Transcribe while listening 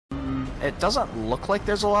It doesn't look like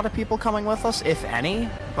there's a lot of people coming with us, if any,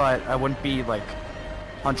 but I wouldn't be, like,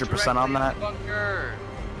 100% on that. Bunker.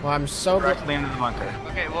 Well, I'm so Directly into the bunker.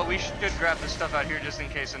 Okay, well, we should grab the stuff out here just in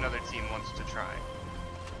case another team wants to try.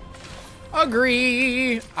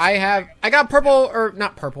 Agree. I got purple, or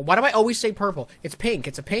not purple. Why do I always say purple? It's pink.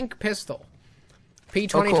 It's a pink pistol.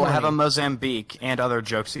 P2020. Oh, cool. I have a Mozambique and other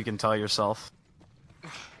jokes you can tell yourself.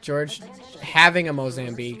 George, having a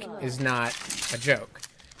Mozambique is not a joke.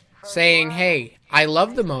 Saying, hey, I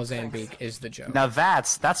love the Mozambique is the joke. Now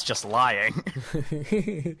that's just lying.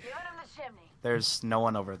 There's no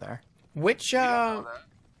one over there. Which, who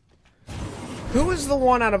is the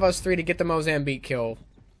one out of us three to get the Mozambique kill?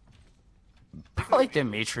 Probably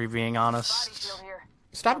Dimitri, being honest.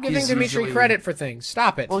 Stop giving Dimitri credit for things.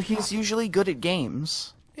 Stop it. Well, he's usually good at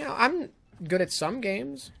games. You know, I'm good at some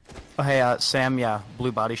games. Oh, hey, Sam, yeah,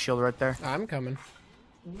 blue body shield right there. I'm coming.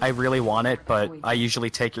 I really want it, but I usually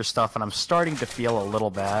take your stuff, and I'm starting to feel a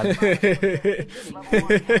little bad.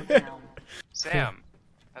 Sam,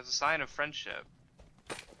 as a sign of friendship.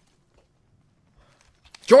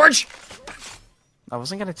 George! I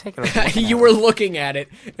wasn't gonna take it. You were looking at it,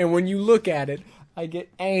 and when you look at it, I get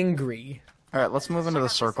angry. Alright, let's move into the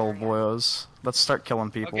circle, boys. Let's start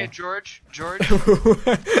killing people. Okay, George.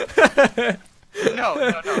 No.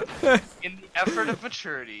 In the effort of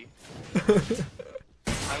maturity,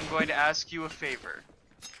 I'm going to ask you a favor.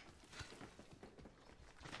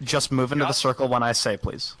 Just move into the circle when I say,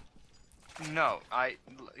 please. No,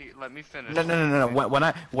 let me finish. No.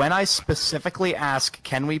 When I specifically ask,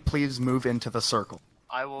 can we please move into the circle?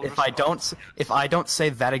 I will. If I don't say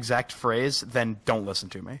that exact phrase, then don't listen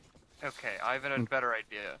to me. Okay, I have a better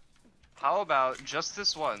idea. How about just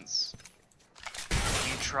this once?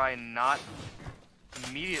 You try not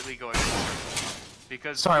immediately going into the circle,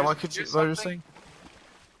 because. Sorry, what are you saying?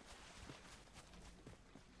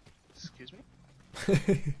 Excuse me.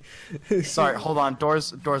 Sorry, hold on.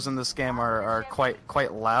 Doors in this game are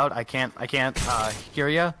quite loud. I can't hear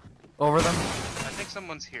you over them. I think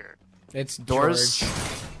someone's here. It's doors. George.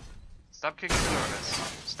 Stop kicking the door, miss.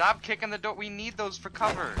 Stop kicking the door. We need those for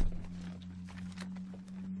cover.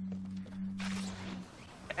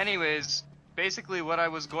 Anyways, basically what I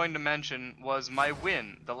was going to mention was my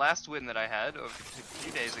win, the last win that I had a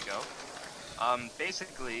few days ago.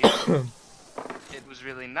 Basically, it was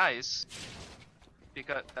really nice.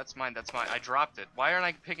 Because that's mine. I dropped it. Why aren't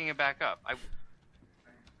I picking it back up?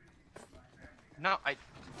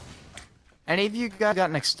 Any of you got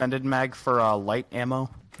an extended mag for light ammo?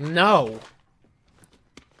 No.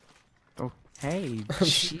 Oh, hey, I'm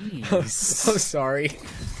jeez. so sorry.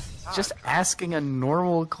 Just asking a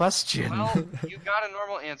normal question. Well, you got a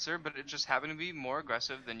normal answer, but it just happened to be more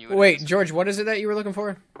aggressive than you would. Wait, George, what is it that you were looking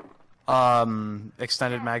for?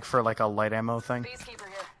 Extended mag for like a light ammo thing.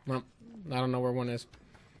 Well, I don't know where one is.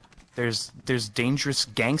 There's dangerous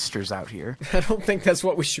gangsters out here. I don't think that's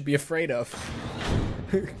what we should be afraid of.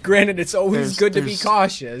 Granted, it's always good to be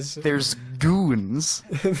cautious. There's goons.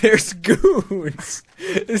 There's goons.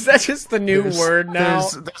 Is that just the new word now?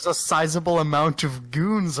 There's a sizable amount of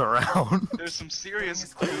goons around. There's some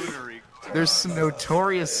serious goonery. There's some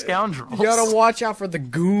notorious scoundrels. You gotta watch out for the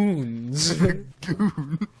goons.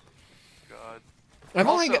 Goon. God. I've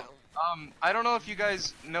only got... I don't know if you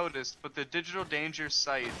guys noticed, but the digital danger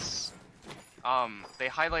sites, they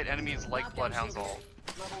highlight enemies like Bloodhounds all.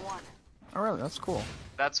 Oh, really? That's cool.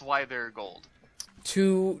 That's why they're gold.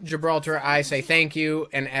 To Gibraltar, I say thank you,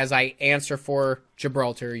 and as I answer for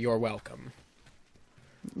Gibraltar, you're welcome.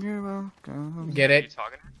 You're welcome. Get Are you it?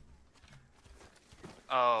 talking?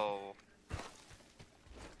 Oh.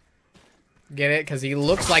 Get it? Because he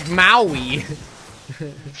looks like Maui.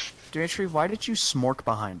 Dimitri, why did you smork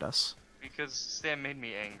behind us? Because Sam made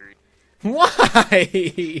me angry.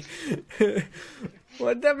 Why?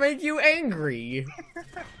 What'd that make you angry?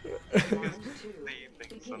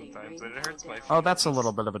 Sometimes and it hurts my feelings. Oh, that's a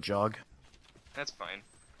little bit of a jog. That's fine.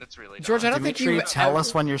 That's really George, I don't Dimitri, think you tell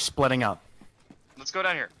us when you're splitting up. Let's go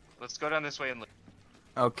down here. Let's go down this way and look.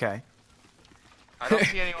 Okay. I don't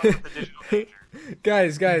see anyone with the digital danger.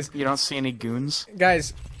 Guys. You don't see any goons?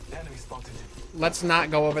 Guys. Let's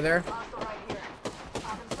not go over there.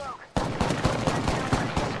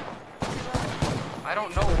 I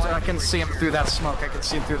don't know why. I can see him through that smoke. I can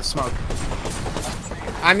see him through the smoke.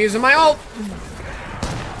 I'm using my ult.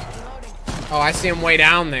 Oh, I see him way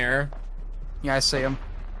down there. Yeah, I see him.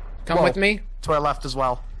 Come with me. To our left as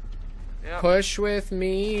well. Yep. Push with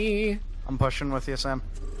me. I'm pushing with you, Sam.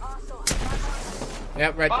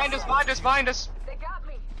 Yep, right. Bind us! They got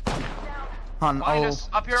me. On, Find us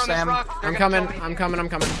up here on Sam. this rock. They're I'm gonna coming. kill me. I'm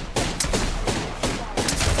coming.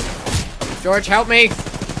 George, help me.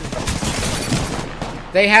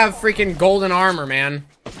 They have freaking golden armor, man.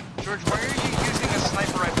 George, why are you using a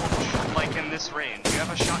sniper rifle like in this range? You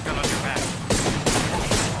have a shotgun on your back.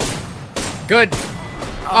 Good.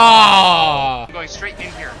 Oh. I'm going straight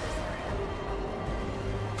in here.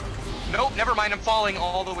 Nope, never mind. I'm falling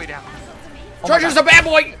all the way down. George is a bad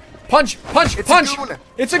boy. Punch, punch, punch.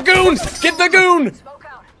 It's a goon. Get the goon.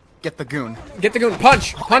 Get the goon. Get the goon.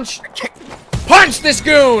 Punch, punch. Punch this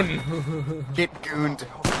goon. Get gooned.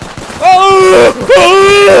 Oh!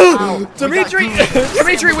 Dimitri!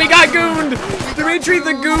 Dimitri, we got gooned! Dimitri,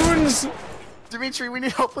 the goons! Dimitri, we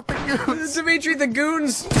need help with the goons. Dimitri, the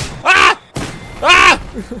goons! Ah! Ah!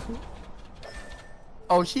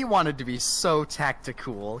 Oh, he wanted to be so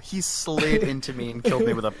tactical. He slid into me and killed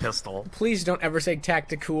me with a pistol. Please don't ever say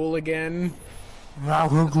tactical again.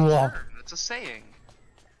 That's a saying.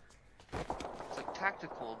 It's like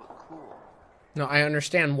tactical, but cool. No, I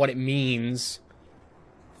understand what it means.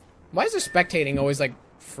 Why is the spectating always, like,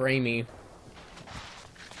 framey?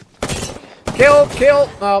 Kill, kill!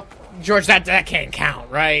 Oh, George, that can't count,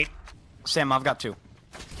 right? Sam, I've got 2.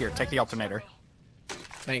 Here, take the alternator.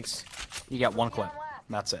 Thanks. You got 1 clip.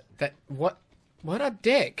 That's it. That, what a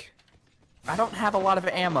dick. I don't have a lot of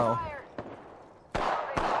ammo.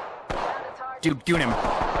 Dude, goon him.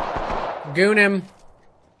 Goon him.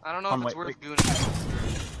 I don't know if it's worth gooning.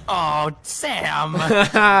 Oh, Sam!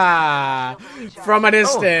 From a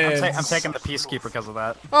distance. Oh, I'm taking the Peacekeeper because of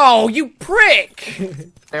that. Oh, you prick!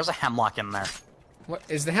 There's a hemlock in there. What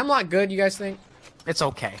is the hemlock good? You guys think? It's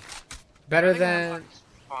okay. Better than?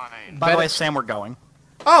 Fine. By the way, Sam, we're going.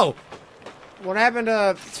 Oh, what happened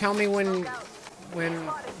to tell me when?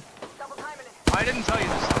 I didn't tell you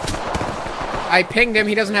this. I pinged him.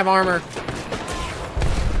 He doesn't have armor.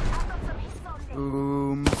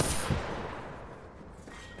 Boom.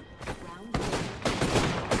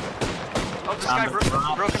 Oh, this guy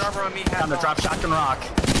broken armor on me. Time to drop shotgun rock.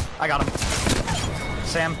 I got him.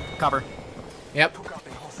 Sam, cover. Yep.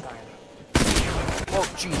 Oh,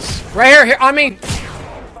 jeez. Right here, here on me.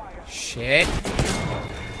 Shit.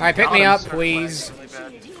 All right, pick me up, please.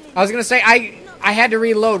 I was gonna say I had to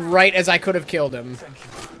reload right as I could have killed him.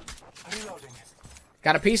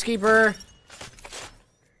 Got a Peacekeeper.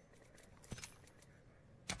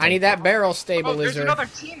 I need that barrel stabilizer. Oh, there's another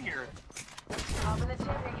team here.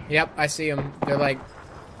 Yep, I see them. They're like...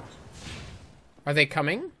 Are they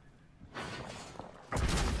coming?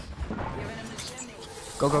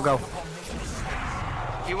 Go, go, go.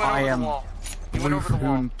 He went over the wall. He went over the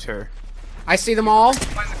wall. Hunter. I see them all.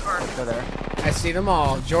 Find the car. Go there. I see them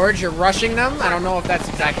all. George, you're rushing them? I don't know if that's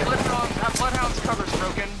exactly... That Bloodhound's cover's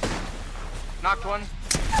broken. Knocked one.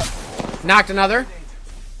 Knocked another.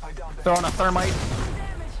 Throwing a thermite.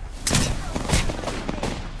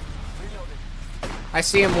 I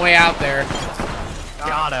see him way out there.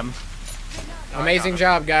 Got him. Amazing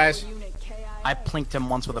job, guys. I plinked him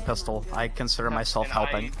once with a pistol. I consider myself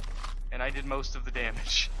helping. And I did most of the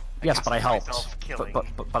damage. Yes, but I helped. Killing.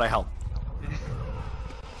 But I helped.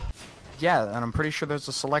 Yeah, and I'm pretty sure there's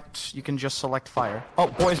a select. You can just select fire. Oh,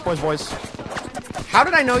 boys, boys, boys. How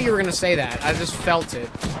did I know you were gonna say that? I just felt it.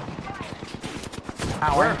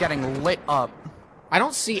 Ow, I'm getting lit up. I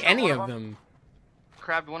don't see any of them.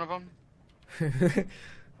 Grabbed one of them.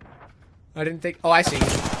 I didn't think... Oh, I see.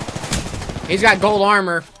 He's got gold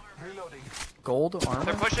armor. Gold armor?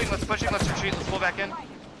 They're pushing, let's retreat, let's pull back in.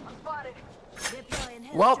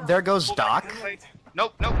 Well, there goes Doc.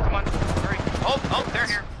 Nope, nope, come on. Hurry. Oh, they're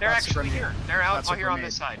here. They're That's actually a grenade. here. They're out That's a here on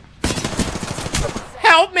grenade. this side.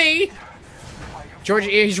 Help me! George,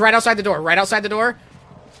 he's right outside the door. Right outside the door.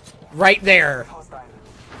 Right there.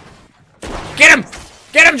 Get him!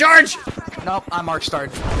 Get him, George! Nope, I'm Mark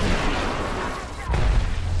Stard.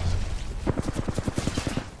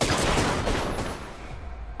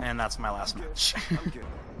 And that's my last match.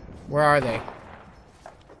 Where are they?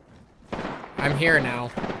 I'm here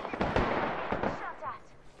now.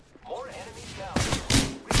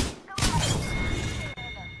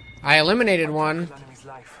 I eliminated one.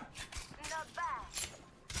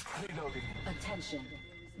 Attention.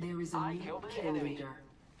 There is a new kill leader.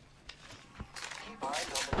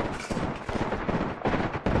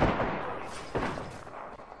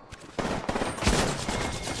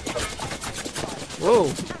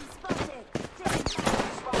 Whoa.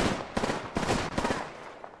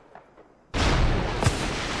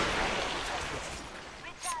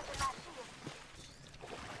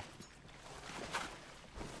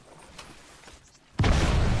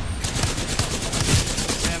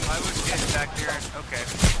 Back here. Okay.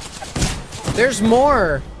 There's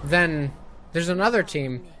more than... There's another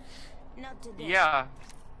team. Yeah.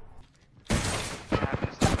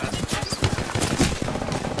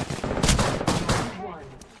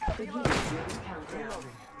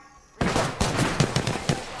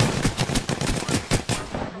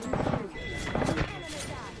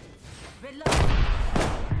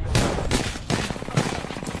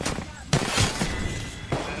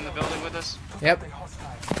 Yep.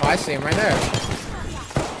 Oh, I see him right there.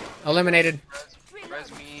 Eliminated.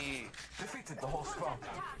 Res me.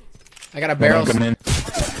 I got a barrel. Come in.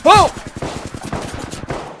 Oh!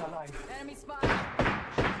 Enemy spot.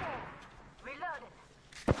 Reloaded.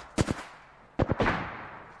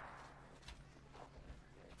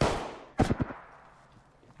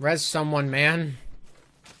 Res someone, man.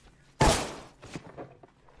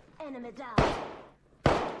 Enemy down.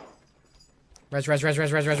 Res.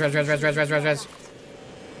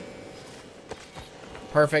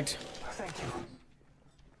 Perfect.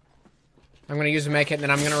 I'm gonna use a med kit and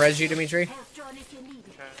then I'm gonna res you, Dimitri. Half drawn if you need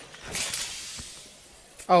it.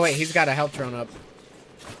 Oh wait, he's got a health drone up.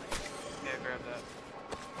 Yeah, grab that.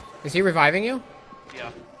 Is he reviving you?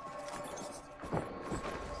 Yeah.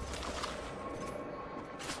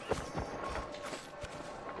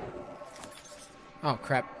 Oh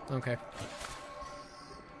crap. Okay.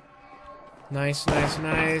 Nice. I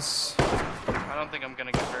don't think I'm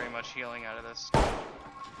gonna get very much healing out of this.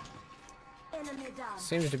 Enemy down.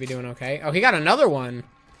 Seems to be doing okay. Oh, he got another one.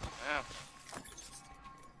 Yeah.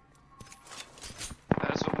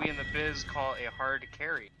 That is what we in the biz call a hard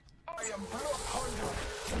carry. Wow.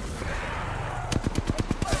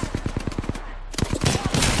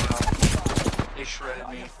 They shredded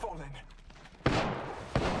me.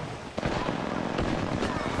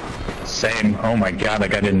 Same. Oh my god,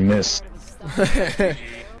 like I didn't miss. Yep.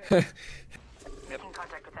 Making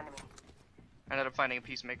contact with enemy. I ended up finding a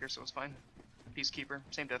peacemaker, so it's fine. Peacekeeper,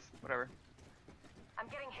 same diff, whatever. I'm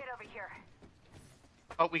getting hit over here.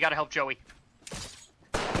 Oh, we gotta help Joey.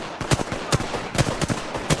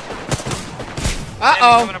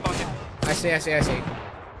 Uh-oh. Coming up on you. I see.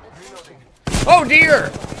 Oh dear!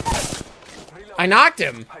 I knocked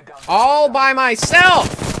him. All by myself!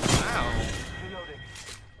 Wow.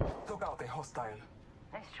 Took out a hostile.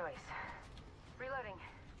 Nice choice. Reloading.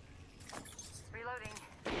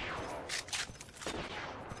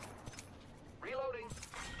 Reloading.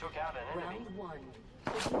 Took out an enemy. Round one.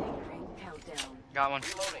 Beginning countdown. Got one.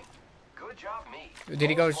 Reloading. Good job, me. Did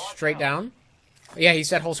he go straight down? Yeah, he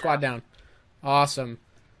said whole squad down. Awesome.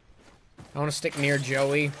 I want to stick near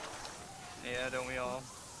Joey. Yeah, don't we all?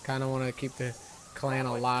 Kind of want to keep the clan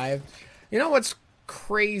alive. You know what's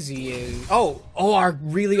crazy is... Oh, our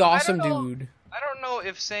really awesome I don't know. dude. I don't know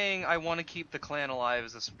if saying I want to keep the clan alive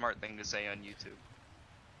is a smart thing to say on YouTube.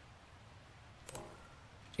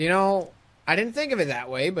 You know, I didn't think of it that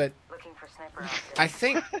way, but Looking for sniper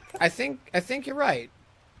options. I think you're right.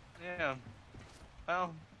 Yeah.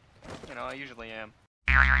 Well, you know, I usually am.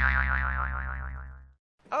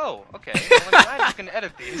 Oh, okay. Well, I'm glad you can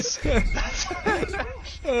edit these.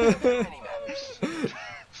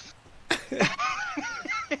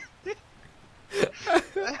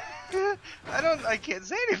 I can't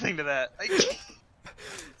say anything to that. I can't.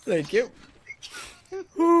 Thank you.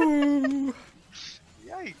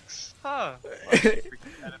 Yikes. Huh. Well,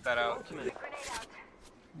 edit that out. Grenade out.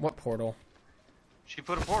 What portal? She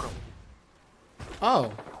put a portal.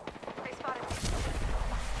 Oh. They spotted me.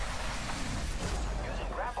 Using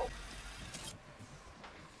grapple.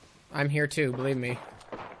 I'm here too, believe me.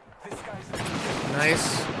 This guy's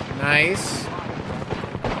Nice.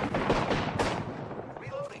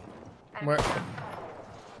 reloading. Where?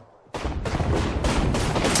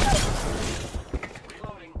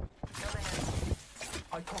 Reloading.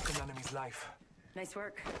 I took an enemy's life. Nice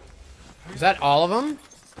work. Is that all of them?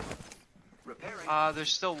 Repairing.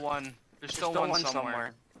 There's still one. There's still one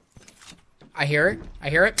somewhere. I hear it.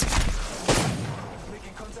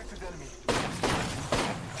 Making contact with enemy.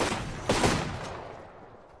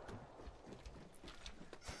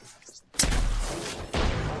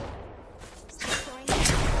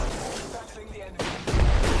 Battling the enemy.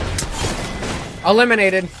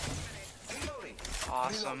 Eliminated. Reloading.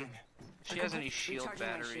 Awesome. She has any shield Recharging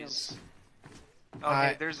my batteries? shields.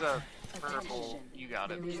 Okay, there's a purple. You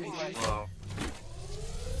got it. Whoa.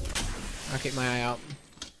 I'll keep my eye out.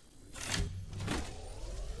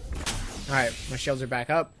 Alright, my shields are back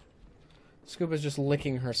up. Scuba's just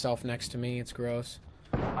licking herself next to me. It's gross.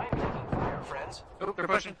 I'm taking fire, friends. Oh, they're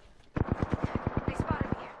pushing. They spotted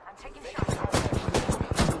me. I'm taking shots.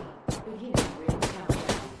 Beginning ring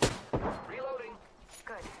countdown. Reloading.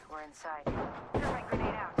 Good. We're inside. Thermite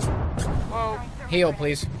grenade out. Whoa. Throwing thermite Heal, grenade.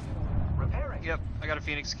 please. Repairing. Yep, I got a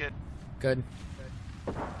Phoenix kit. Good.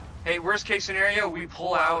 Hey, worst case scenario, we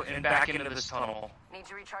pull out and back into this tunnel. Need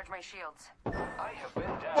to recharge my shields. I have been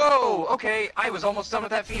down. Whoa, okay, I was almost done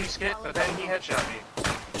with that Phoenix kit, but then he headshot me.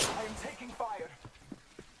 I am taking fire.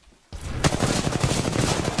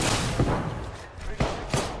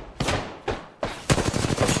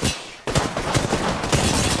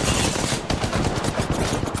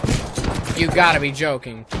 You gotta be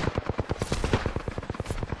joking.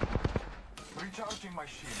 Recharging my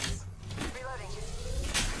shields.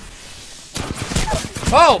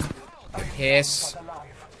 Oh! Piss.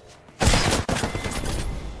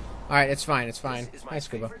 Alright, it's fine, it's fine. Hi,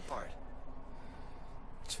 Scuba.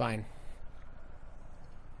 It's fine.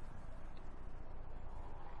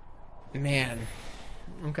 Man.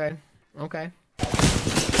 Okay. Okay.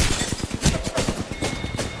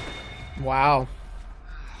 Wow.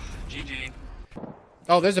 GG.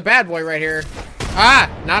 Oh, there's a bad boy right here. Ah!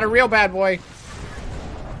 Not a real bad boy.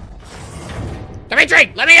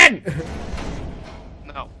 Dimitri! Let me in!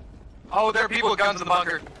 No. Oh, there are people with guns in the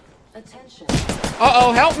bunker. Attention.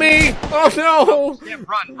 Uh-oh, help me! Oh, no! Yeah,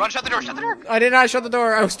 run. Run, shut the door, shut the door. I did not shut the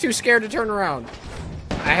door. I was too scared to turn around.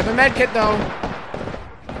 I have a med kit, though.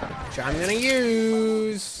 Which I'm gonna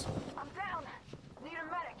use. I'm down. Need a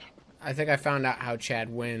medic. I think I found out how Chad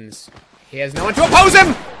wins. He has no one to oppose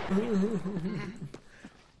him!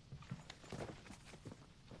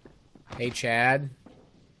 Hey, Chad.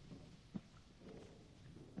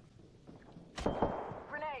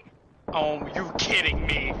 Grenade. Oh, you're kidding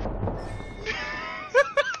me.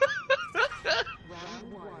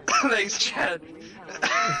 Thanks, Chad.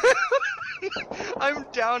 I'm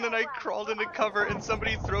down and I crawled into cover and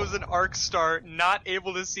somebody throws an arc star, not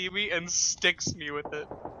able to see me, and sticks me with it.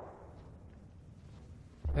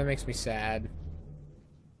 That makes me sad.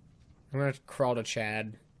 I'm gonna crawl to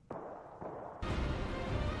Chad.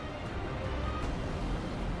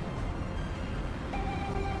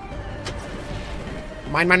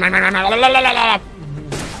 Mine, mine, mine, mine, mine, la, la, la, la, la.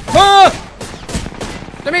 Ah!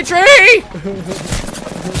 Dimitri!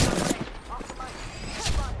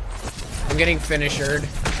 I'm getting finishered.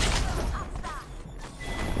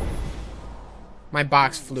 My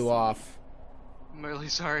box flew off. I'm really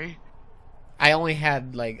sorry. I only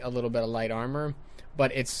had like a little bit of light armor,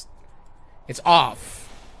 but it's off.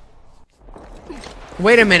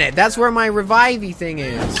 Wait a minute, that's where my revivey thing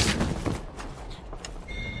is.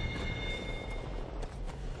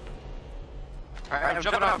 Alright, I'm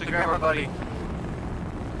jumping off to grab our buddy.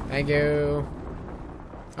 Thank you.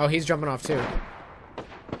 Oh, he's jumping off too.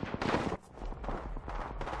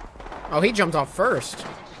 Oh, he jumped off first.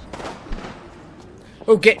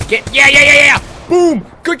 Oh, get, yeah! Boom!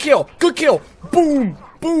 Good kill! Good kill! Boom!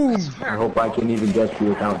 Boom! I hope I can even get you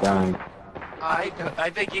without dying. I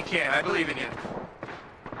think you can. I believe in you.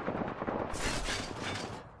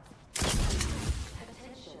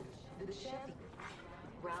 Attention. The Chevy.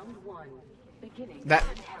 Round 1. Beginning. That,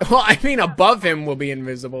 well, I mean, above him will be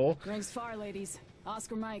invisible. Rings far, ladies.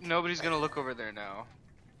 Oscar Mike. Nobody's gonna look over there now.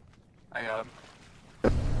 I got him.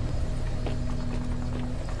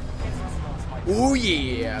 Ooh,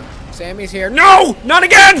 yeah. Sammy's here. No! Not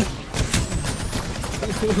again!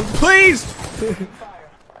 Please!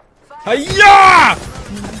 Hiya!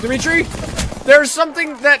 Dimitri, there's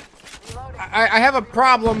something that... I have a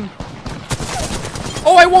problem.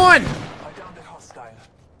 Oh, I won! I downed a hostile.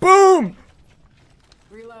 Boom!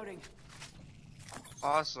 Reloading.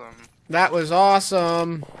 Awesome. That was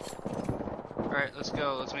awesome. Alright, let's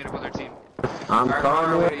go. Let's meet up with our team. I'm Alright,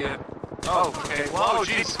 coming. where are you? Oh, okay. Whoa,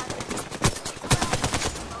 jeez.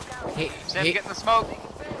 Sam, get in the smoke.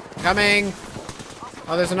 Coming.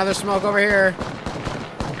 Oh, there's another smoke over here.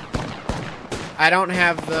 I don't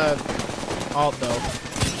have the alt, though.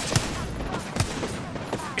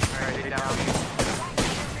 Alright, get down.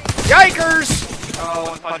 Yikers! Oh,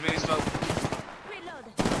 one punch me in the smoke.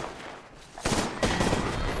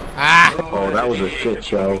 Ah! Oh, that was a shit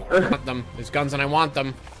show. I want them. There's guns and I want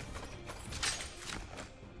them.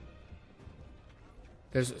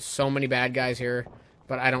 There's so many bad guys here,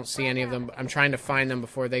 but I don't see any of them. I'm trying to find them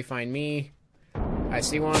before they find me. I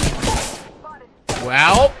see one.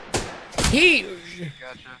 Well, he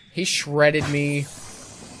shredded me.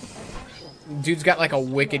 Dude's got like a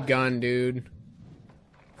wicked gun, dude.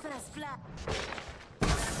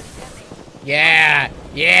 Yeah!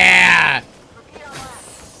 Yeah!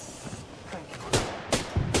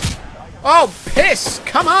 Oh, piss!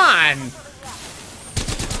 Come on!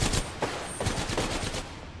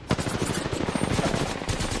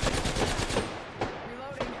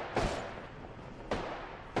 Reloading.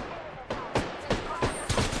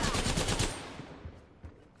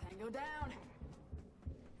 Tango down.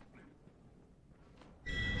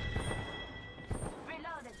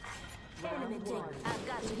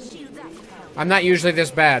 I'm not usually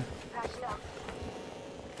this bad.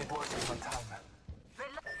 It wasn't on time.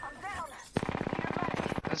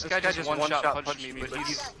 This guy just one shot punched me, but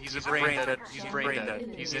he's a brain dead. He's brain dead.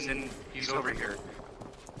 He's over here.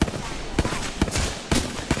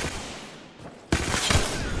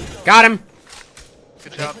 Got him!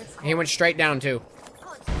 Good job. He went straight down, too.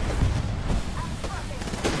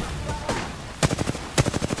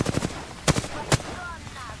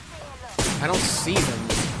 I don't see them.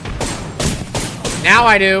 Now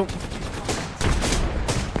I do.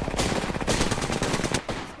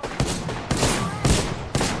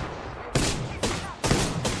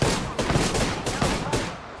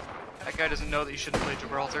 That guy doesn't know that you shouldn't play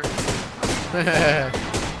Gibraltar.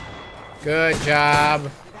 Good job.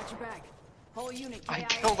 Got your back. Whole unit. I KIA.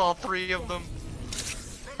 killed all 3 of them.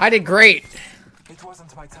 I did great. It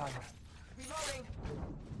wasn't my time. Reloading.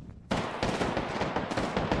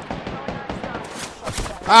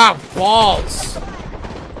 Ah, balls.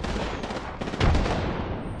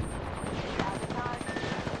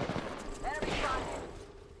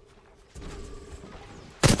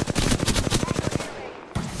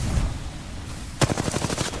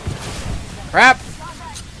 Crap.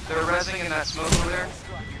 They're rezzing in that smoke over there.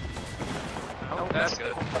 Oh, that's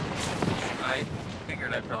good. I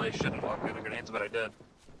figured I probably shouldn't walk through the grenades, but I did.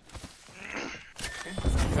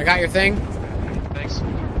 I got your thing. Thanks.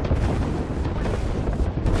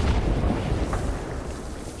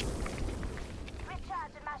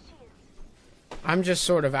 I'm just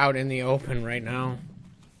sort of out in the open right now.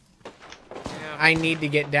 Yeah. I need to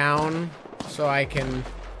get down so I can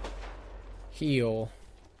heal.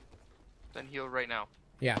 Then heal right now.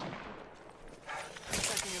 Yeah.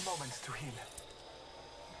 Taking a moment to heal.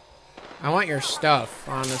 I want your stuff,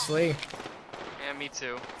 honestly. Yeah, me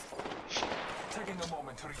too. Taking a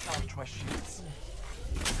moment to recharge my shields.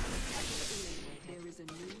 There is a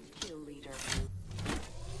new kill leader.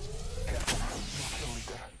 Careful, no kill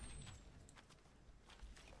leader.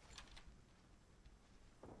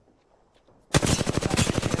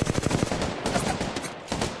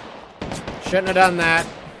 Shouldn't have done that.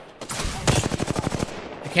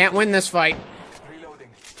 I can't win this fight. Reloading.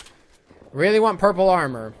 Really want purple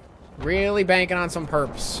armor. Really banking on some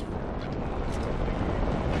perps.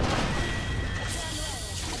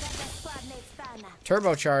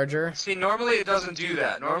 Turbocharger. See, normally it doesn't do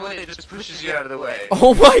that. Normally it just pushes you out of the way.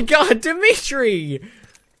 Oh my god, Dimitri!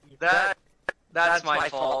 That's my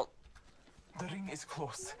fault. The ring is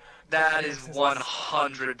close. That is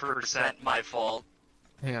 100% my fault.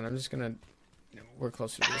 Hang on, I'm just gonna... We're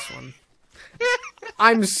closer to this one.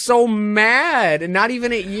 I'm so mad! And not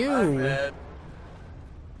even at you!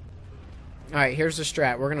 Alright, here's the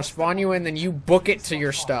strat. We're gonna spawn you in, then you book it to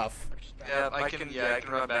your stuff. Yeah, I can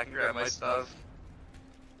run back and grab my stuff.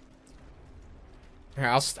 Here,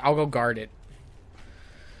 I'll go guard it.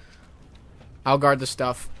 I'll guard the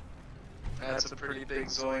stuff. That's a pretty big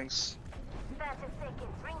zoinks.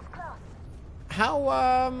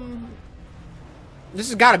 How, this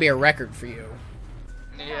has got to be a record for you.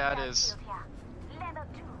 Yeah, it is.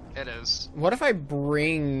 It is. What if I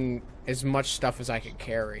bring as much stuff as I could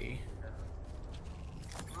carry?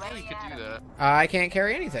 Yeah, you could do that. I can't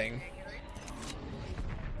carry anything.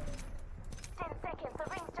 10 seconds, the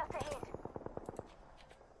ring's just ahead.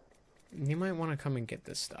 You might want to come and get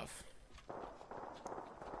this stuff.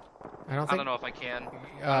 I don't I think... don't know if I can.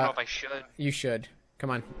 I don't know if I should. You should. Come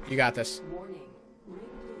on. You got this. Warning. Ring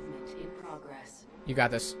movement in progress. You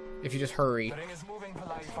got this. If you just hurry. The ring is moving for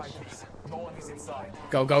live fighters. No one is inside.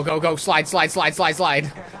 Go, go, go, go. Slide, slide, slide, slide,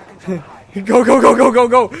 slide. Go, go, go, go, go,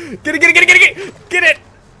 go. Get it, get it, get it, get it, get it. Get it.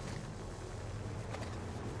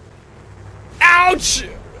 Ouch.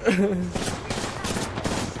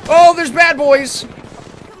 Oh, there's bad boys.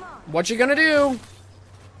 What you gonna do?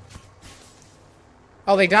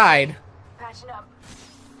 Oh, they died. Patching up.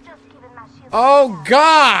 Just giving my shield. Oh,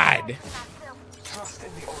 God. Trust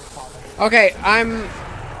in the old father. Okay, I'm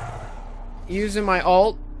using my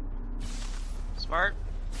ult Smart.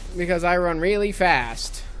 because I run really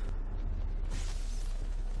fast.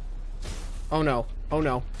 Oh, no. Oh,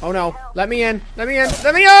 no. Oh, no. Let me in. Let me in.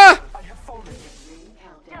 Let me in. I have fallen. Just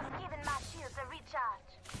giving my shields a recharge.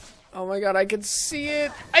 Oh, my God. I can see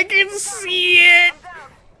it. I can see it.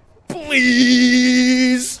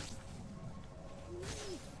 Please.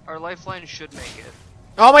 Our lifeline should make it.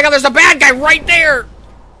 Oh, my God. There's a bad guy right there.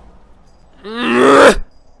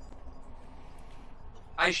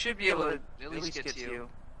 I should be able to at least get to you.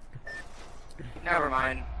 Never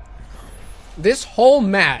mind. This whole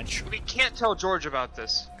match. We can't tell George about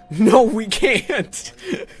this. No, we can't.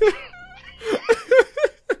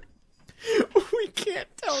 We can't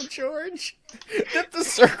tell George that the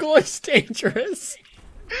circle is dangerous.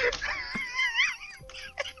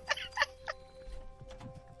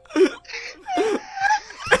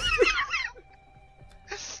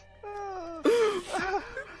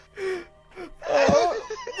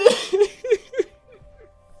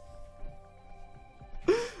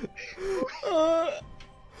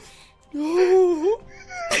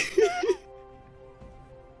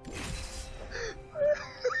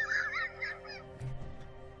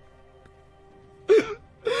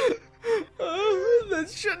 That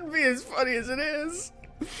shouldn't be as funny as it is.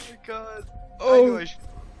 Oh my god. Oh. I know I should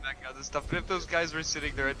back out this stuff, but if those guys were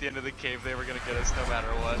sitting there at the end of the cave, they were gonna get us no matter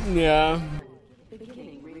what. Yeah.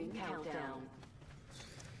 Beginning ring countdown.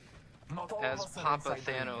 Not all As of us are Papa inside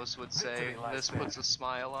the ring. Thanos would say, Victory lies this there. puts a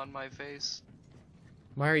smile on my face.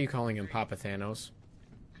 Why are you calling him Papa Thanos?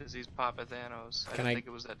 Because he's Papa Thanos. I Can didn't I- think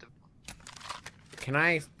it was that Can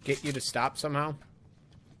I get you to stop somehow?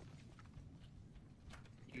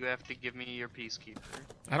 You have to give me your peacekeeper.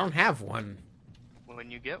 I don't have one. When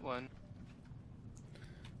you get one,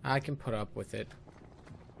 I can put up with it.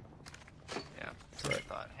 yeah, that's what I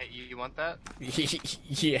thought. Hey, you want that?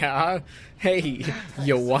 Yeah. Hey,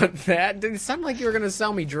 you want that? Didn't sound like you were gonna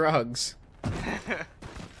sell me drugs.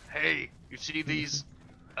 Hey, you see these,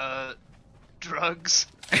 drugs?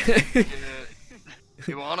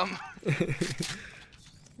 You want them?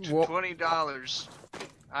 Well, $20.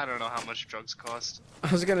 I don't know how much drugs cost.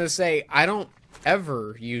 I was gonna say, I don't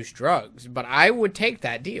ever use drugs, but I would take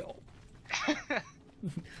that deal.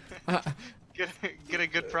 Get a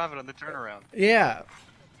good profit on the turnaround. Yeah.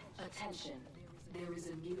 Attention. There is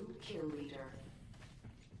a new kill leader.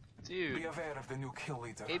 Be Dude, aware of the new kill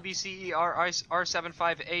leader.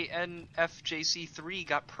 ABCER75ANFJC3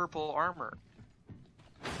 got purple armor.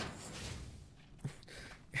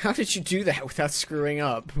 How did you do that without screwing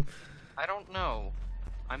up? I don't know.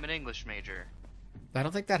 I'm an English major. I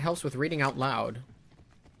don't think that helps with reading out loud.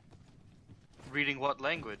 Reading what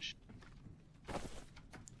language?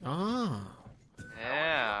 Ah.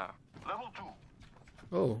 Yeah. Level 2.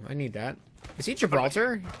 Oh, I need that. Is he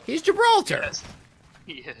Gibraltar? He's Gibraltar! Yes.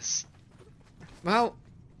 He is. Well,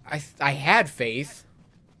 I had faith.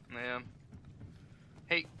 Yeah.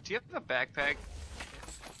 Hey, do you have a backpack?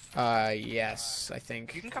 Yes, I think.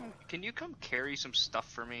 Can you come carry some stuff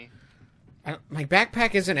for me? My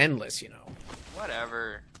backpack isn't endless, you know.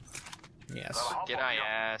 Whatever. Yes. Did I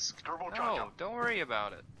ask? No, don't worry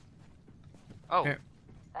about it. Oh, Here.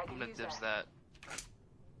 I'm gonna dibs that.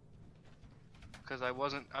 Because I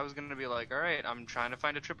was gonna be like, alright, I'm trying to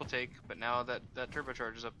find a triple take, but now that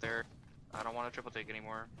turbocharge is up there, I don't want a triple take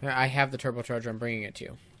anymore. Here, I have the turbocharger. I'm bringing it to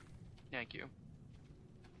you. Thank you.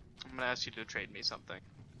 I'm gonna ask you to trade me something.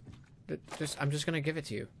 I'm just gonna give it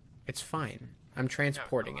to you. It's fine. I'm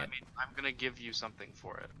transporting No, it. I mean, I'm gonna give you something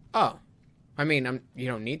for it. Oh. I mean, you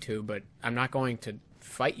don't need to, but I'm not going to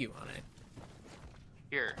fight you on it.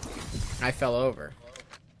 Here. I fell over.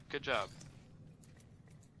 Good job.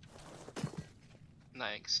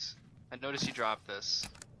 Thanks. I noticed you dropped this.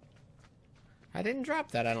 I didn't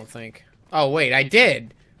drop that, I don't think. Oh, wait, I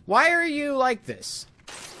did! Why are you like this?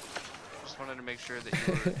 Just wanted to make sure that you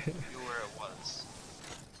were, you were where it was.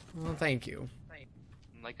 Well, thank you.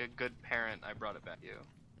 Like a good parent, I brought it back to you.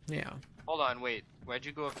 Yeah. Hold on, wait. Why'd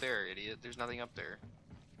you go up there, idiot? There's nothing up there.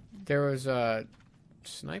 There was a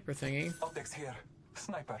sniper thingy. Optics here.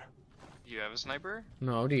 Sniper. Do you have a sniper?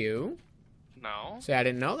 No, do you? No. See, I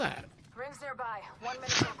didn't know that. Rings nearby. 1 minute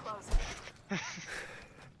till closing.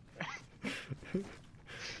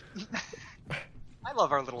 I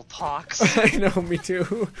love our little talks. I know, me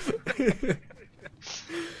too.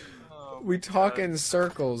 Oh, We my talk God. in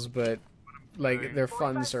circles, but, like, Right. they're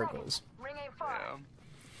fun 45 circles. seconds. Ring ain't far. Yeah.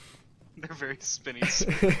 They're very spinny.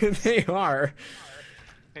 They are.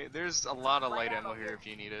 Hey, there's a lot of light ammo here if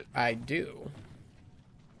you need it. I do.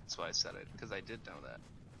 That's why I said it, because I did know that.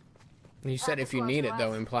 You said if you need it,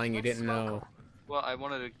 though, implying you didn't know. Well, I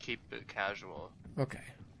wanted to keep it casual. Okay.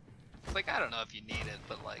 Like, I don't know if you need it,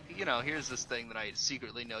 but like, you know, here's this thing that I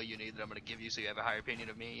secretly know you need that I'm gonna give you so you have a higher opinion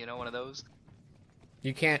of me, you know, one of those?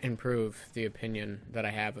 You can't improve the opinion that I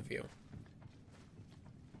have of you.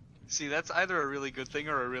 See, that's either a really good thing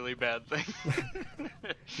or a really bad thing.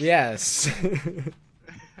 Yes.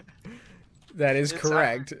 That is It's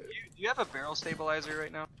correct. Do you have a barrel stabilizer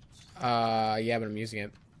right now? Yeah, but I'm using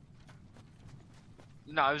it.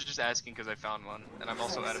 No, I was just asking because I found one, and I'm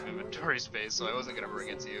also out of inventory space, so I wasn't gonna bring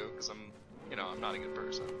it to you because I'm, you know, I'm not a good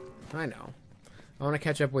person. I know. I want to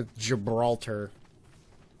catch up with Gibraltar.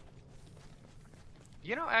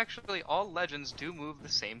 You know, actually, all legends do move the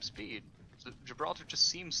same speed. So Gibraltar just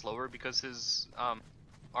seems slower because his arm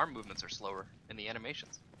movements are slower in the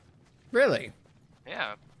animations. Really?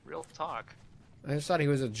 Yeah, real talk. I just thought he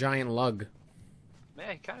was a giant lug.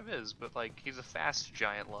 Yeah, he kind of is, but like he's a fast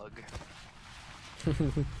giant lug.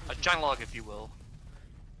 A giant log, if you will.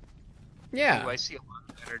 Yeah. Ooh, I see a lot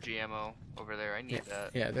of energy ammo over there. I need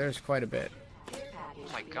that. Yeah, there's quite a bit. Care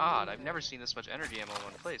Oh my god, I've never seen this much energy ammo in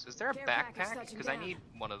one place. Is there a backpack? Because I need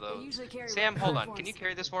one of those. Sam, hold on. Can you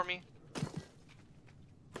carry this for me?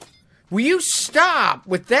 Will you stop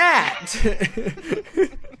with that?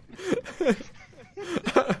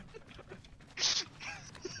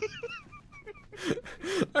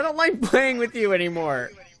 I don't like playing with you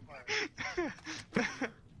anymore.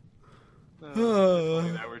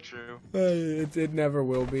 That were true. It never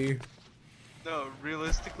will be. No,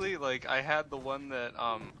 realistically, like, I had the one that,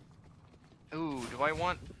 ooh, do I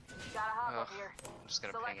want... Got a hop Ugh, up here. I'm just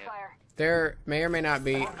gonna Select ping it. fire. There may or may not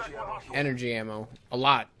be energy ammo. A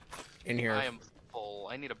lot in here. I am full.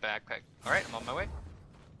 I need a backpack. Alright, I'm on my way.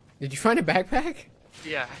 Did you find a backpack?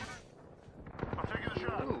 Yeah. I'm taking a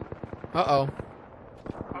shot. Ooh, Uh-oh.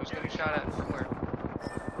 who's getting shot at from where?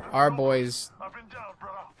 Our boys. I've been down,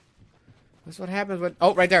 brother. That's what happens with...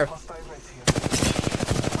 Oh, right there. Hostile right here.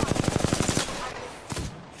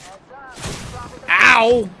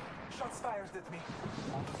 Ow! Shots fired at me.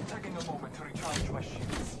 Taking a moment to recharge my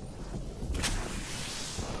shields.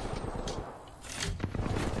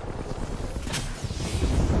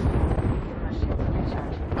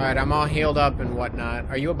 Alright, I'm all healed up and whatnot.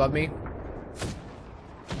 Are you above me?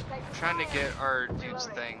 I'm trying to get our dude's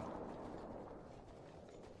thing.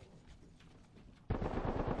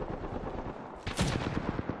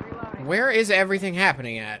 Where is everything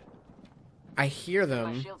happening at? I hear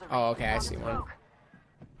them. Oh, okay, I see one.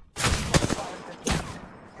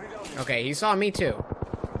 Okay, he saw me too.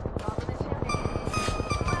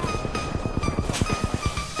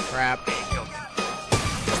 Crap.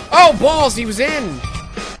 Oh, balls! He was in!